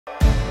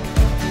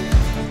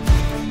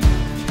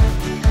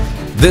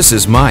This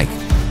is Mike.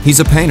 He's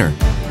a painter.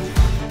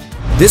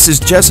 This is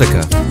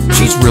Jessica.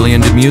 She's really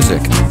into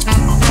music.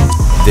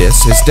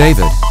 This is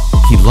David.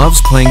 He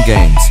loves playing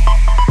games.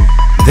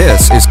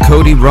 This is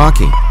Codey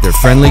Rocky, their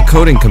friendly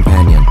coding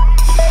companion.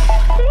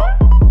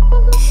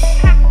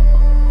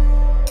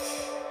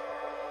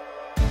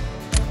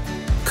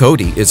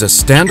 Codey is a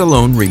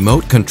standalone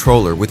remote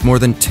controller with more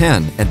than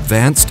 10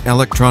 advanced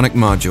electronic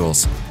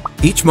modules.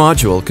 Each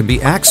module can be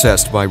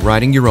accessed by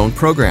writing your own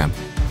program.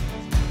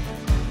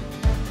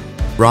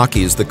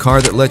 Rocky is the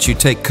car that lets you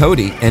take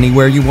Codey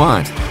anywhere you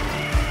want.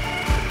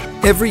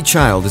 Every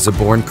child is a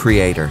born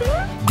creator.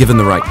 Given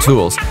the right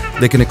tools,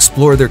 they can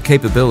explore their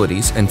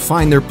capabilities and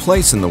find their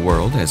place in the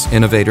world as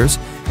innovators,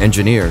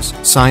 engineers,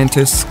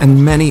 scientists,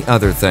 and many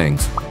other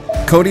things.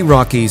 Codey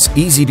Rocky's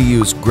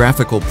easy-to-use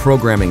graphical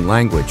programming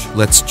language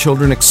lets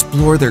children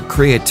explore their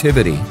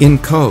creativity in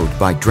code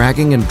by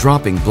dragging and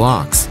dropping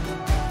blocks.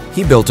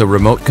 He built a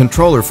remote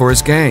controller for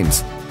his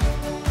games.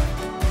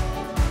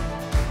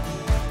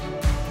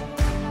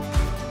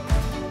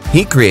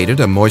 He created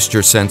a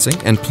moisture sensing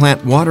and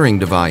plant watering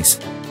device.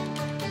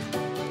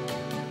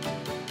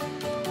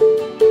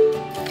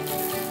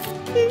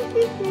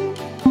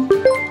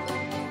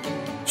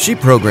 She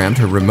programmed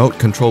her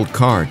remote-controlled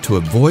car to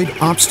avoid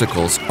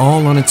obstacles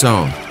all on its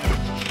own.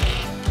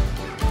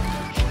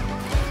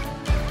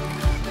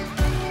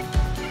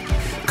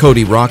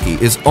 Codey Rocky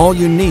is all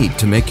you need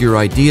to make your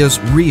ideas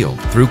real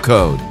through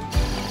code.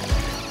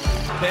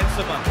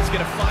 Benzema is going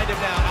to find him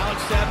now.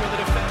 Alexander, the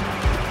defender.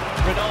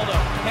 Ronaldo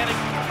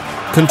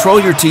heading. Control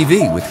your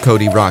TV with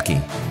Codey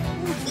Rocky.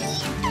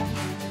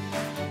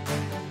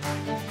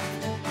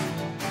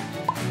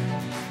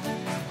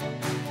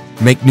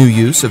 Make new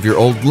use of your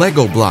old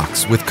Lego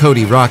blocks with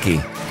Codey Rocky.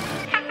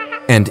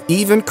 And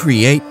even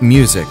create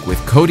music with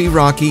Codey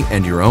Rocky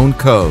and your own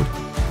code.